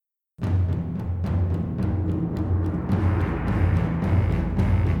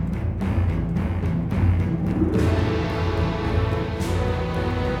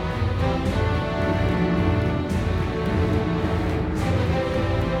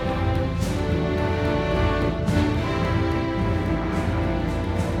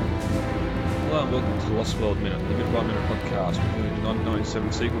to Lost World Minute, the Minute by Minute podcast reviewing the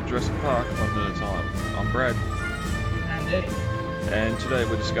 1997 sequel Jurassic Park 1 minute at a time. I'm Brad. And Dave. And today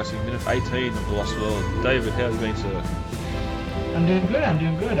we're discussing minute 18 of The Lost World. David, how have you been, sir? I'm doing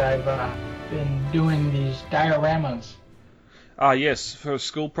good. I've been doing these dioramas. Ah, yes, for a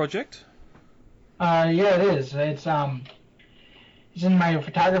school project? Yeah, it is. It's in my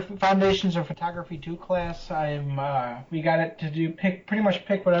Foundations of Photography 2 class. We got it to pretty much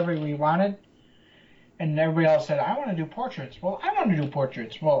pick whatever we wanted. And everybody else said, I want to do portraits. Well, I want to do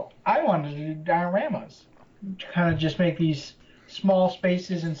portraits. Well, I want to do dioramas. To kind of just make these small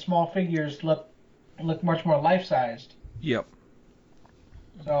spaces and small figures look much more life-sized. Yep.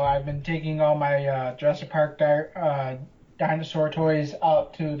 So I've been taking all my Jurassic Park dinosaur toys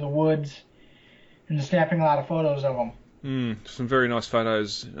out to the woods and snapping a lot of photos of them. Some very nice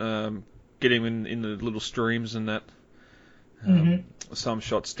photos. Getting in the little streams and that. Some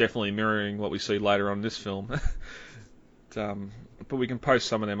shots definitely mirroring what we see later on in this film. But we can post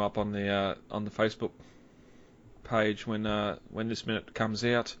some of them up on the Facebook page when this minute comes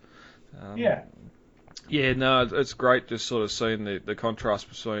out. Yeah, no, it's great just sort of seeing the contrast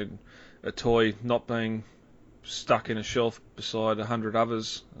between a toy not being stuck in a shelf beside 100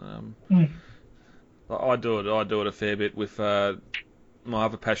 others. I do it a fair bit with my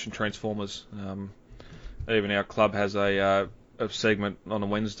other passion, Transformers. Even our club has a segment on a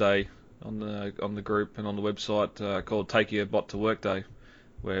Wednesday on the group and on the website called "Take Your Bot to Work Day,"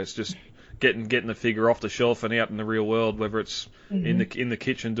 where it's just getting the figure off the shelf and out in the real world, whether it's in the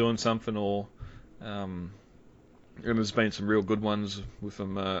kitchen doing something or and there's been some real good ones with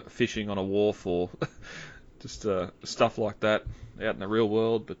them fishing on a wharf or just stuff like that out in the real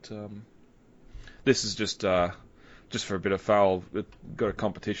world. But this is just for a bit of fun. We've got a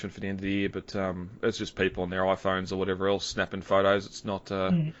competition for the end of the year, but it's just people on their iPhones or whatever else snapping photos. It's not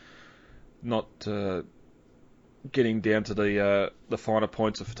getting down to the finer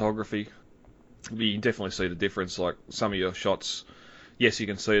points of photography. You can definitely see the difference. Like some of your shots, yes, you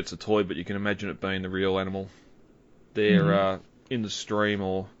can see it's a toy, but you can imagine it being the real animal. They're in the stream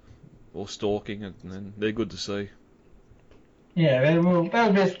or stalking, and they're good to see. Yeah, that was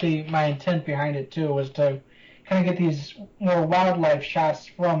basically my intent behind it too, was to kind of get these more wildlife shots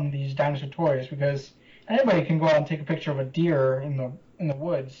from these dinosaur toys, because anybody can go out and take a picture of a deer in the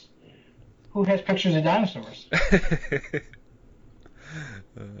woods. Who has pictures of dinosaurs?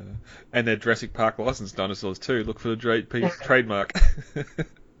 And they're Jurassic Park licensed dinosaurs too. Look for the trademark.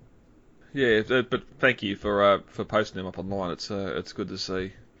 Yeah, but thank you for posting them up online. It's good to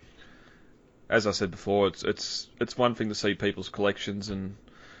see. As I said before, it's one thing to see people's collections and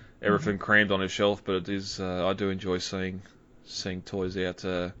everything crammed on a shelf, but it is I do enjoy seeing toys out,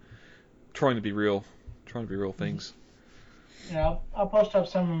 trying to be real things. Yeah, I'll post up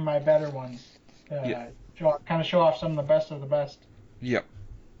some of my better ones. Kind of show off some of the best. Yep.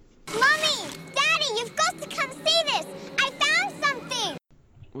 Mommy! Daddy, you've got to come see this! I found something!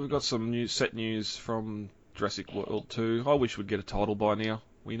 We've got some set news from Jurassic World 2. I wish we'd get a title by now.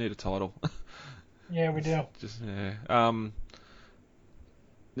 We need a title. Yeah, we do.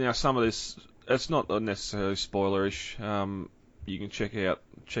 Now some of this, it's not necessarily spoilerish. You can check out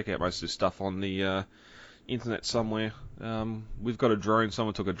most of this stuff on the internet somewhere. We've got a drone.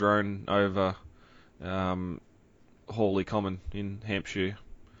 Someone took a drone over Hawley Common in Hampshire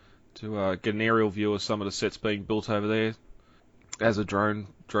to get an aerial view of some of the sets being built over there. As a drone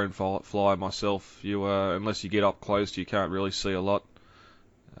flyer myself, you unless you get up close, you can't really see a lot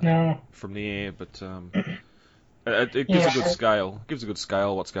from the air. But it gives a good scale. Gives a good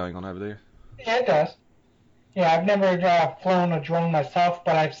scale what's going on over there. Yeah, it does. Yeah, I've never flown a drone myself,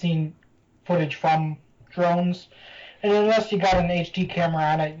 but I've seen footage from drones. And unless you got an HD camera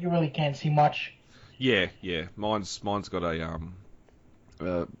on it, you really can't see much. Yeah. Mine's got a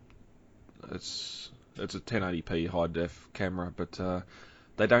it's a 1080p high def camera, but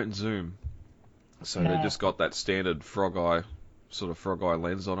they don't zoom, so they just got that standard frog eye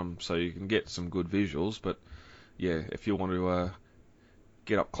lens on them, so you can get some good visuals. But yeah, if you want to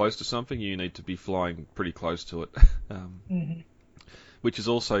get up close to something, you need to be flying pretty close to it, which is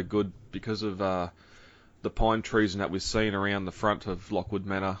also good because of the pine trees and that we've seen around the front of Lockwood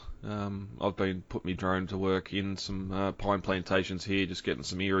Manor. I've been put my drone to work in some pine plantations here, just getting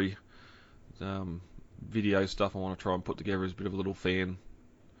some eerie video stuff I want to try and put together as a bit of a little fan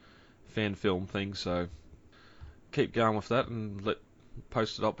film thing. So keep going with that and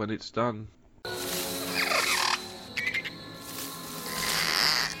post it up when it's done.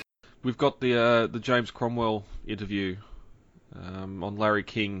 We've got the James Cromwell interview on Larry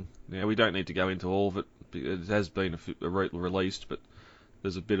King. Now we don't need to go into all of it. It has been released, but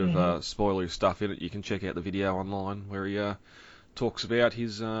there's a bit of spoilery stuff in it. You can check out the video online where he talks about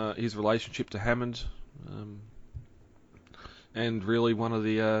his relationship to Hammond, and really one of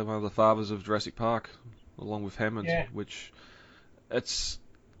the fathers of Jurassic Park, along with Hammond, which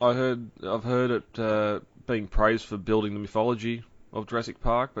I've heard it being praised for building the mythology of Jurassic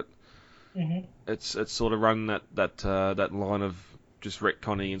Park, but it's sort of run that line of just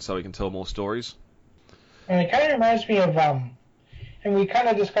retconning, and so we can tell more stories. And it kind of reminds me of, and we kind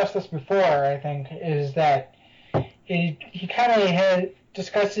of discussed this before, I think, is that he kind of had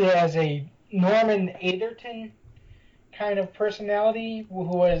discussed it as a Norman Atherton kind of personality, who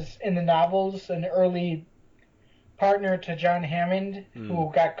was in the novels an early partner to John Hammond,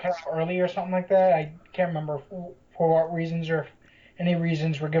 who got cut out early or something like that. I can't remember for what reasons, or if any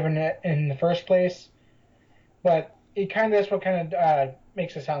reasons were given it in the first place. But that's what kind of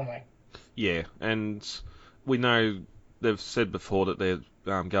makes it sound like. Yeah, and we know they've said before that they're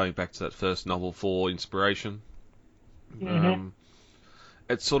going back to that first novel for inspiration. It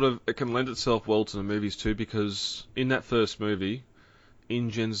can lend itself well to the movies too, because in that first movie,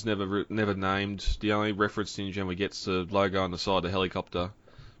 InGen's never named. The only reference to InGen we get's the logo on the side of the helicopter.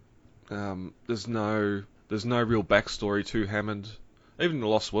 There's no real backstory to Hammond. Even in The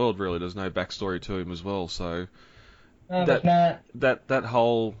Lost World, really, there's no backstory to him as well. So the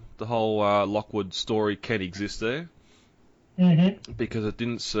whole Lockwood story can exist there, because it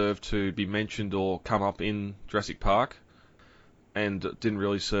didn't serve to be mentioned or come up in Jurassic Park, and it didn't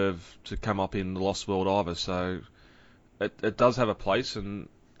really serve to come up in The Lost World either. So it does have a place, and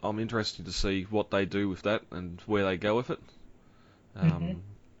I'm interested to see what they do with that and where they go with it.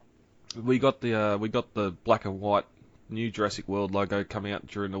 We got the black and white new Jurassic World logo coming out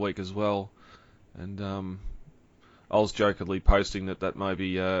during the week as well, and I was jokingly posting that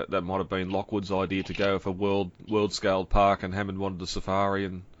maybe that might have been Lockwood's idea to go with a world scaled park, and Hammond wanted a safari,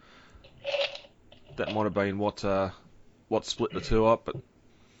 and that might have been what split the two up.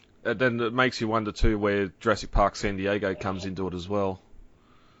 But then it makes you wonder too where Jurassic Park San Diego comes into it as well.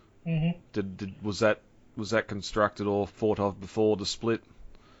 Was that constructed or thought of before the split?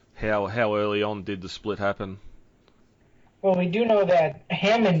 How early on did the split happen? Well, we do know that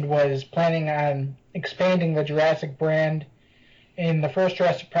Hammond was planning on expanding the Jurassic brand. In the first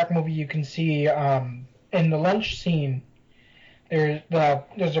Jurassic Park movie, you can see in the lunch scene, there's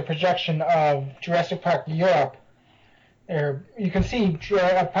a projection of Jurassic Park Europe. There, you can see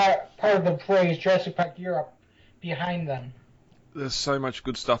a part of the phrase Jurassic Park Europe behind them. There's so much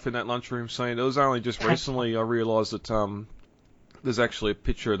good stuff in that lunchroom scene. It was only just recently I realised that there's actually a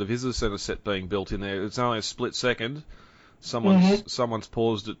picture of the visitor centre set being built in there. It's only a split second. Someone's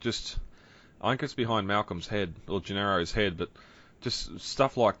paused it just, I think it's behind Malcolm's head, or Gennaro's head, but just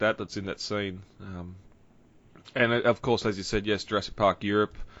stuff like that's in that scene. And of course, as you said, yes, Jurassic Park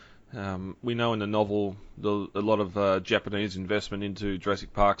Europe. We know in the novel a lot of Japanese investment into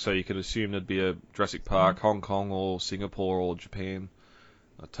Jurassic Park, so you could assume there'd be a Jurassic Park Hong Kong or Singapore or Japan,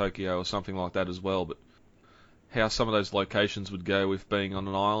 or Tokyo or something like that as well. But how some of those locations would go with being on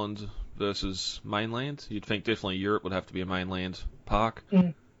an island versus mainland, you'd think definitely Europe would have to be a mainland park.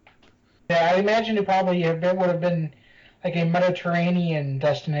 Yeah, I imagine it probably would have been like a Mediterranean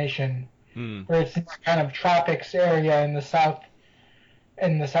destination, where it's kind of tropics area in the south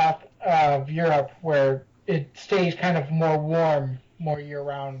of Europe, where it stays kind of more warm more year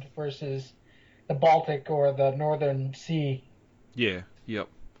round versus the Baltic or the Northern Sea. Yeah, yep.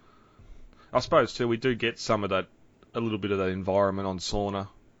 I suppose too we do get some of that, a little bit of that environment on Sauna.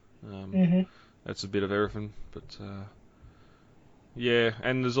 That's a bit of everything, but yeah,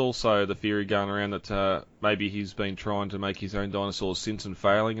 and there's also the theory going around that maybe he's been trying to make his own dinosaurs since and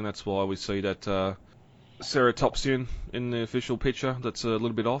failing, and that's why we see that Ceratopsian in the official picture that's a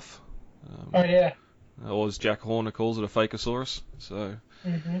little bit off. Oh yeah. Or as Jack Horner calls it, a Fakosaurus. So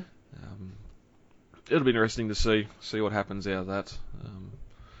it'll be interesting to see what happens out of that.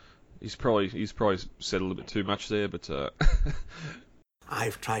 He's probably said a little bit too much there, but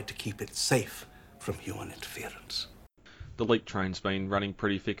I've tried to keep it safe from human interference. The LEAP train's been running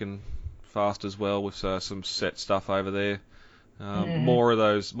pretty thick and fast as well, with some set stuff over there. More of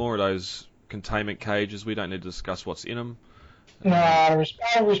those containment cages. We don't need to discuss what's in them. No, out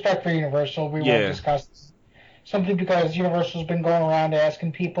of respect for Universal, we won't discuss this. Simply because Universal's been going around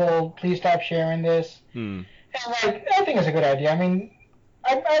asking people, please stop sharing this. And I think it's a good idea. I mean,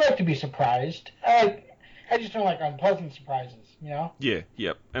 I like to be surprised. I just don't like unpleasant surprises, you know? Yeah,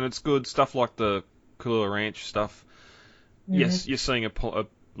 yep. And it's good. Stuff like the Kahlua Ranch stuff. Yes, you're seeing a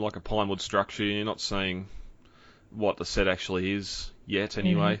Pinewood structure. You're not seeing what the set actually is yet,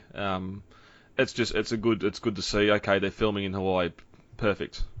 anyway. It's good to see. Okay, they're filming in Hawaii.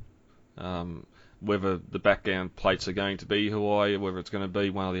 perfect. Whether the background plates are going to be Hawaii, whether it's going to be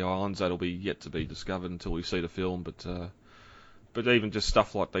one of the islands, that'll be yet to be discovered until we see the film. But even just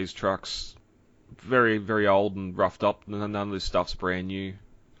stuff like these trucks, very, very old and roughed up, none of this stuff's brand new,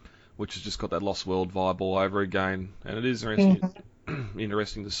 which has just got that Lost World vibe all over again. And it is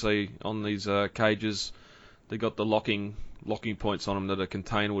interesting to see on these cages, they got the locking points on them that a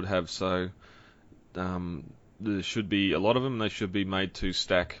container would have, so there should be a lot of them. They should be made to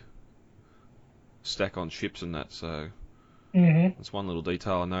stack on ships and that, so that's one little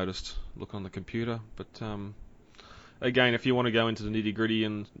detail I noticed. Look on the computer, but again, if you want to go into the nitty gritty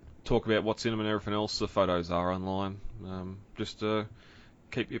and talk about what's in them and everything else, the photos are online. Just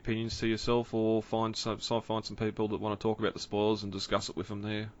keep your opinions to yourself, or find some people that want to talk about the spoilers and discuss it with them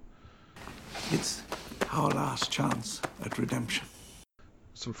there. It's our last chance at redemption.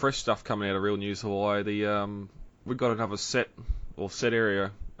 Some fresh stuff coming out of Real News Hawaii. We've got another set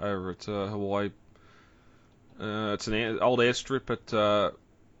area over at Hawaii. It's an old airstrip at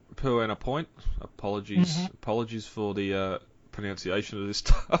Puana Point. Apologies for the pronunciation of this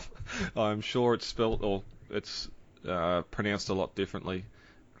stuff. I'm sure it's spelled, or it's pronounced a lot differently,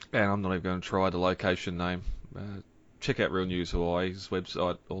 and I'm not even going to try the location name. Check out Real News Hawaii's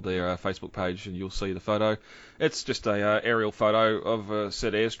website or their Facebook page, and you'll see the photo. It's just a aerial photo of a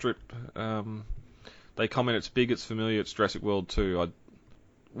said airstrip. They comment it's big, it's familiar, it's Jurassic World 2.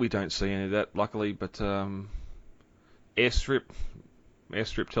 We don't see any of that, luckily, but airstrip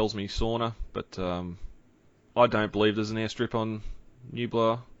tells me sauna, but I don't believe there's an airstrip on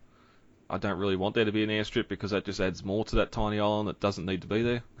Nublar. I don't really want there to be an airstrip because that just adds more to that tiny island that doesn't need to be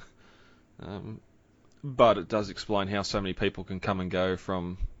there. But it does explain how so many people can come and go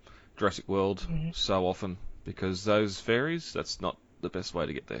from Jurassic World so often, because those ferries, that's not the best way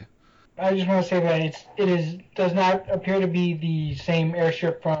to get there. I just want to say that it does not appear to be the same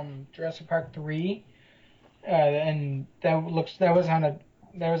airship from Jurassic Park 3, and that was on a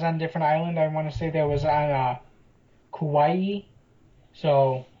different island. I want to say that was on Kauai.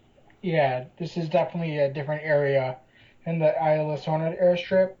 So yeah, this is definitely a different area than the Isla Sorna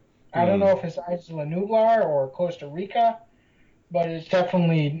airstrip. I don't know if it's Isla Nublar or Costa Rica, but it's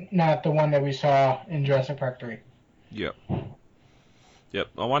definitely not the one that we saw in Jurassic Park 3. Yep.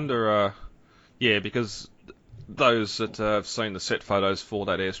 I wonder, because those that have seen the set photos for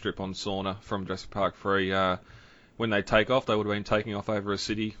that airstrip on Sorna from Jurassic Park 3, when they take off, they would have been taking off over a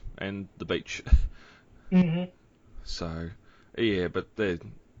city and the beach. So, yeah, but they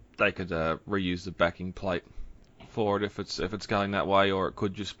could reuse the backing plate for it if it's going that way, or it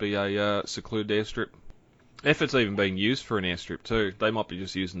could just be a secluded airstrip. If it's even being used for an airstrip too, they might be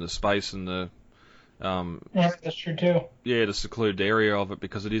just using the space and the yeah, that's true too. Yeah, the secluded area of it,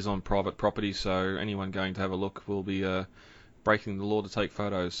 because it is on private property, so anyone going to have a look will be breaking the law to take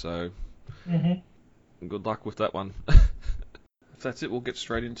photos. So good luck with that one. If that's it, we'll get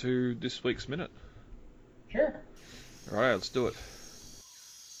straight into this week's minute. Sure. All right, let's do it.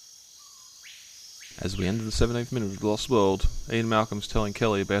 As we enter the 17th minute of The Lost World, Ian Malcolm's telling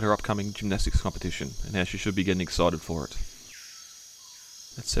Kelly about her upcoming gymnastics competition and how she should be getting excited for it.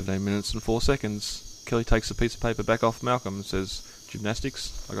 At 17 minutes and 4 seconds, Kelly takes a piece of paper back off Malcolm and says,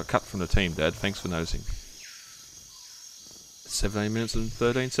 "Gymnastics? I got cut from the team, Dad. Thanks for noticing." At 17 minutes and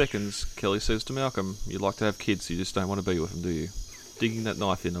 13 seconds, Kelly says to Malcolm, "You'd like to have kids, you just don't want to be with them, do you?" Digging that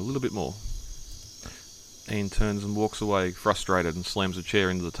knife in a little bit more. Ian turns and walks away, frustrated, and slams a chair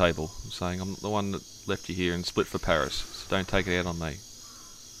into the table, saying, "I'm the one that left you here and split for Paris, so don't take it out on me."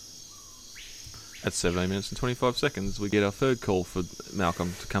 At 17 minutes and 25 seconds, we get our third call for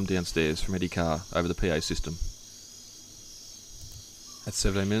Malcolm to come downstairs from Eddie Carr over the PA system. At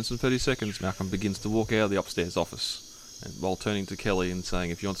 17 minutes and 30 seconds, Malcolm begins to walk out of the upstairs office, and while turning to Kelly and saying,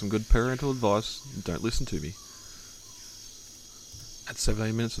 "If you want some good parental advice, don't listen to me." At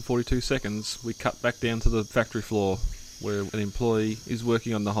 17 minutes and 42 seconds, we cut back down to the factory floor, where an employee is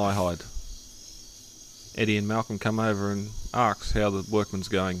working on the high hide. Eddie and Malcolm come over and asks how the workman's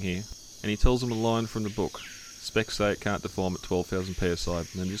going here, and he tells them a line from the book. Specs say it can't deform at 12,000 psi, and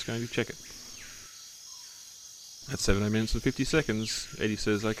they're just going to check it. At 17 minutes and 50 seconds, Eddie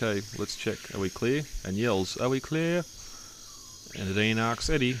says, "Okay, let's check. Are we clear?" and yells, "Are we clear?" And Ian asks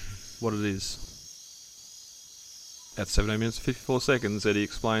Eddie what it is. At 17 minutes and 54 seconds, Eddie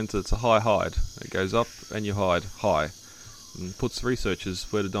explains that it's a high hide. It goes up and you hide high, and puts researchers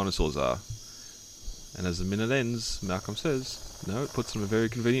where the dinosaurs are. And as the minute ends, Malcolm says, "No, it puts them a very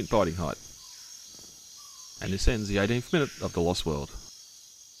convenient biting height." And this ends the 18th minute of The Lost World.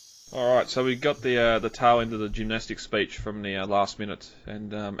 Alright, so we got the tail end of the gymnastics speech from the last minute,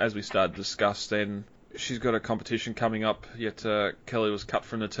 and as we started to discuss then, she's got a competition coming up, yet Kelly was cut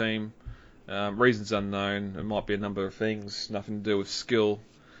from the team. Reasons unknown. It might be a number of things, nothing to do with skill.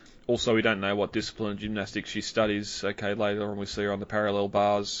 Also, we don't know what discipline of gymnastics she studies. Okay, later on we see her on the parallel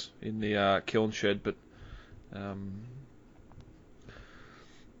bars in the kiln shed, but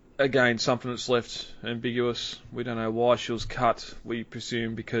again, something that's left ambiguous. We don't know why she was cut. We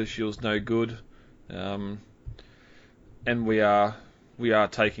presume because she was no good, and we are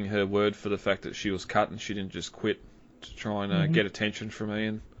taking her word for the fact that she was cut and she didn't just quit to try and get attention from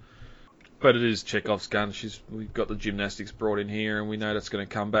Ian. But it is Chekhov's gun. We've got the gymnastics brought in here, and we know that's going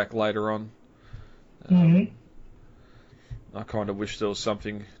to come back later on. I kind of wish there was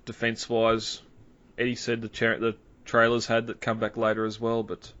something defence-wise. Eddie said the trailers had that come back later as well,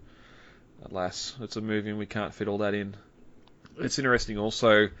 but alas, it's a movie and we can't fit all that in. It's interesting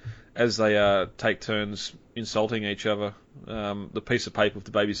also, as they take turns insulting each other, the piece of paper with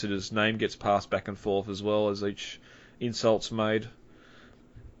the babysitter's name gets passed back and forth as well as each insult's made.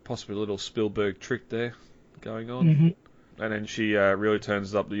 Possibly a little Spielberg trick there going on. And then she really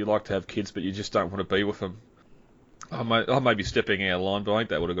turns up that you like to have kids, but you just don't want to be with them. I may be stepping out of line, but I think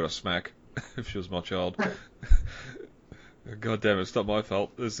that would have got a smack if she was my child. God damn it, it's not my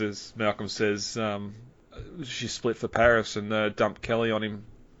fault. As Malcolm says, she split for Paris and dumped Kelly on him.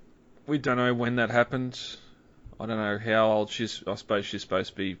 We don't know when that happened. I don't know how old she's. I suppose she's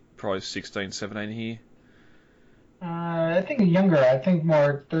supposed to be probably 16, 17 here. I think younger. I think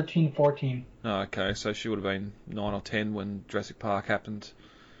more 13, 14. Oh, okay, so she would have been 9 or 10 when Jurassic Park happened.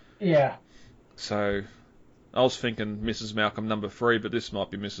 Yeah. So I was thinking Mrs. Malcolm number 3, but this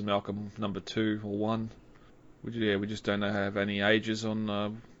might be Mrs. Malcolm number 2 or 1. We just don't know have any ages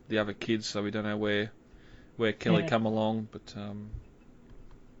on the other kids, so we don't know where Kelly come along. But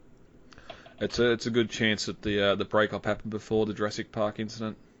it's a good chance that the breakup happened before the Jurassic Park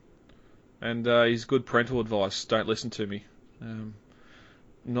incident. And his good parental advice: don't listen to me.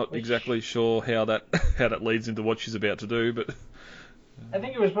 Not exactly sure how that leads into what she's about to do, but I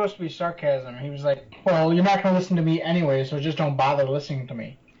think it was supposed to be sarcasm. He was like, "Well, you're not going to listen to me anyway, so just don't bother listening to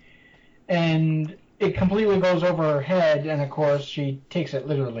me." And it completely goes over her head, and of course she takes it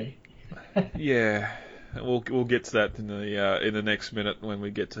literally. Yeah, we'll get to that in the next minute when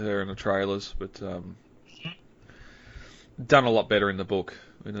we get to her in the trailers. But done a lot better in the book,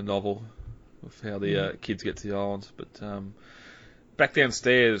 in the novel, with how the kids get to the islands. But back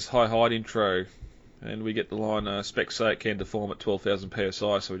downstairs, high intro, and we get the line, specs say it can deform at 12,000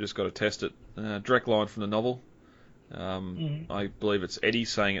 psi, so we just got to test it. Direct line from the novel. I believe it's Eddie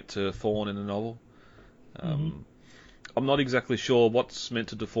saying it to Fawn in the novel. I'm not exactly sure what's meant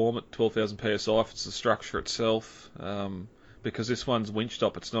to deform at 12,000 psi, if it's the structure itself, because this one's winched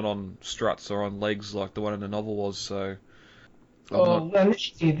up, it's not on struts or on legs like the one in the novel was, so... Well,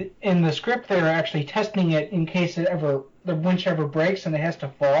 initially, in the script, they were actually testing it in case the winch ever breaks and it has to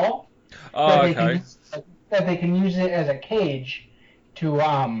fall. Oh, okay. That they can use it as a cage to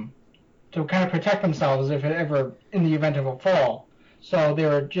kind of protect themselves if it ever, in the event of a fall. So they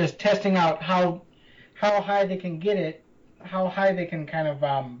were just testing out how high they can get it, how high they can kind of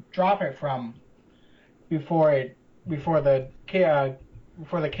drop it from before the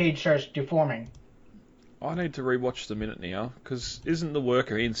cage starts deforming. I need to rewatch the minute now, because isn't the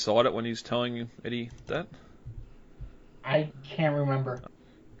worker inside it when he's telling Eddie that? I can't remember.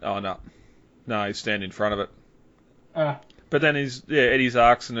 Oh, no. No, he's standing in front of it. But then Eddie's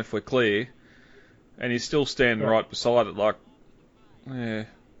asking if we're clear, and he's still standing right beside it, like, yeah.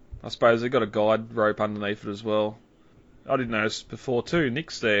 I suppose they've got a guide rope underneath it as well. I didn't notice before too.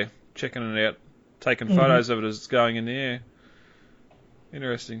 Nick's there, checking it out, taking photos of it as it's going in the air.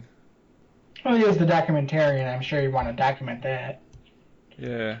 Interesting. Well, he was the documentarian. I'm sure he'd want to document that.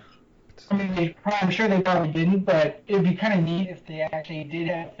 Yeah. I mean, I'm sure they probably didn't, but it'd be kind of neat if they actually did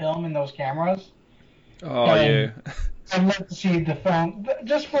have film in those cameras. Oh, yeah. I'd love to see the film.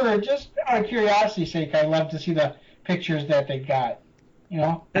 Just out of curiosity's sake, I'd love to see the pictures that they got. You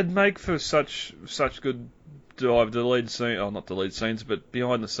know? It'd make for such good dive, the lead scene, not the lead scenes, but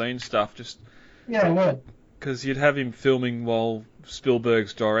behind the scenes stuff. Yeah, it would. Because you'd have him filming while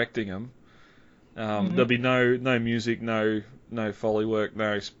Spielberg's directing him. There'll be no music, no Foley work,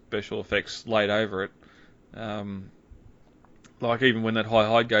 no special effects laid over it. Like even when that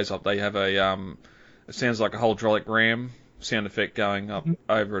high goes up, they have it sounds like a hydraulic ram sound effect going up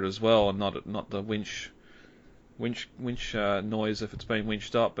over it as well, and not the winch noise if it's been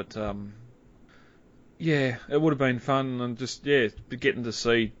winched up. But yeah, it would have been fun, and just getting to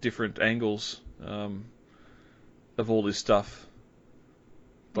see different angles of all this stuff.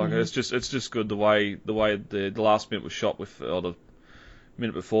 Like it's just good the way the last bit was shot with, or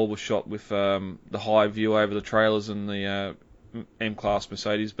minute before was shot with the high view over the trailers and the M-Class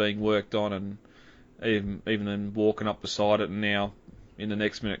Mercedes being worked on, and even then walking up beside it, and now in the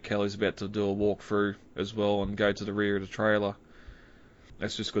next minute Kelly's about to do a walkthrough as well and go to the rear of the trailer.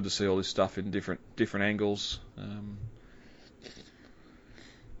 It's just good to see all this stuff in different angles.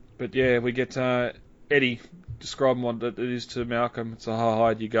 But yeah, we get Eddie describing what it is to Malcolm. It's a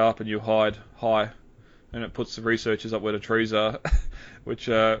hide. You go up and you hide high, and it puts the researchers up where the trees are, which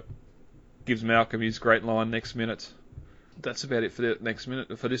gives Malcolm his great line next minute. That's about it for the next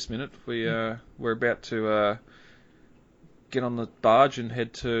minute. For this minute, we're about to get on the barge and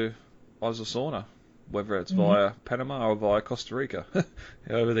head to Osasuna, whether it's via Panama or via Costa Rica,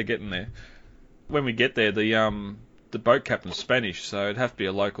 however they're getting there. When we get there, the boat captain's Spanish, so it'd have to be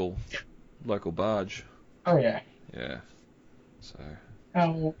a local barge. Oh yeah. Yeah. So.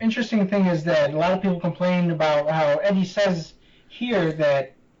 Interesting thing is that a lot of people complain about how Eddie says here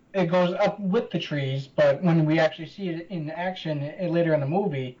that it goes up with the trees, but when we actually see it in action later in the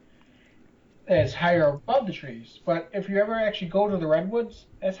movie, it's higher above the trees. But if you ever actually go to the redwoods,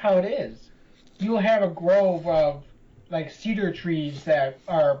 that's how it is. You'll have a grove of like cedar trees that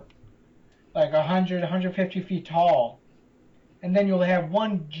are like 100, 150 feet tall, and then you'll have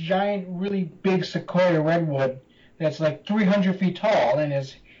one giant, really big sequoia redwood that's like 300 feet tall, and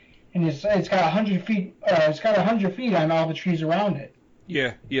it's got 100 feet. It's got 100 feet on all the trees around it.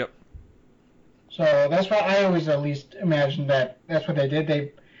 Yeah. Yep. So that's what I always at least imagined that's what they did.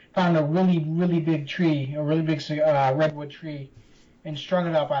 They found a really, really big tree, a really big redwood tree, and strung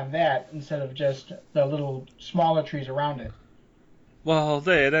it up on that instead of just the little smaller trees around it. Well,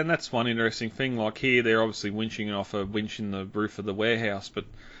 then that's one interesting thing. Like here, they're obviously winching off a winch in the roof of the warehouse, but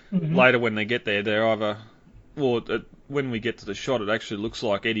later when they get there, they're either... Well, when we get to the shot, it actually looks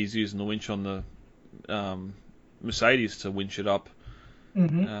like Eddie's using the winch on the Mercedes to winch it up.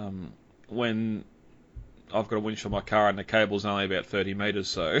 When I've got a winch on my car and the cable's only about 30 metres,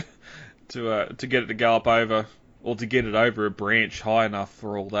 so to get it to go up over, or to get it over a branch high enough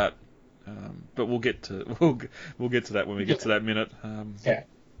for all that. But we'll get to that when we get to that minute. Yeah.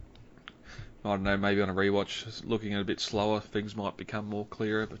 I don't know, maybe on a rewatch, looking at it a bit slower, things might become more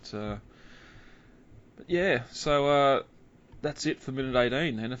clearer. But yeah, so that's it for minute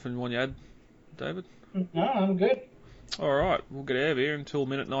 18. Anything you want to add, David? No, I'm good. All right, we'll get out of here until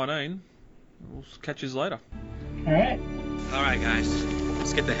minute 19. We'll catch you later. All right. All right, guys,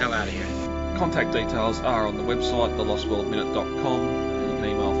 let's get the hell out of here. Contact details are on the website, thelostworldminute.com. You can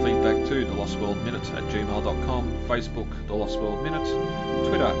email feedback to thelostworldminute@gmail.com, Facebook, The Lost World Minute,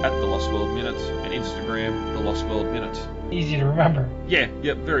 Twitter @thelostworldminute, and Instagram, The Lost World Minute. Easy to remember. Yeah,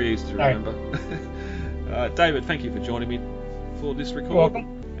 yep, very easy to remember. David, thank you for joining me for this record. You're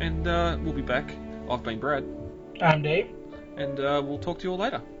welcome. And we'll be back. I've been Brad. I'm Dave. And we'll talk to you all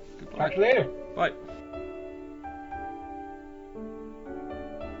later. Goodbye. Talk to you later. Bye.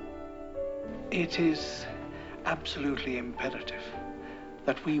 It is absolutely imperative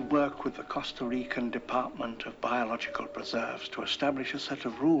that we work with the Costa Rican Department of Biological Preserves to establish a set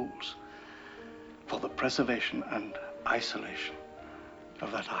of rules for the preservation and isolation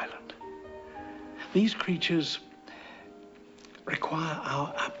of that island. These creatures require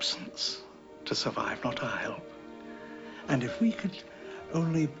our absence to survive, not our help. And if we could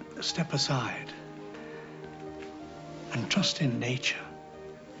only step aside and trust in nature,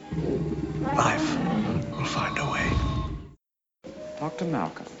 life will find a way. Dr.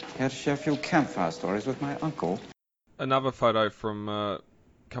 Malcolm, here to share a few campfire stories with my uncle. Another photo from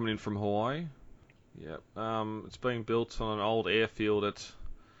coming in from Hawaii. Yep. It's being built on an old airfield at...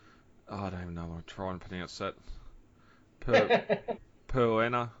 I don't even know how to try and pronounce that.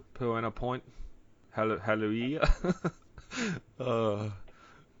 Puena Point. Haluia.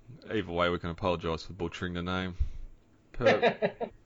 Either way, we can apologise for butchering the name.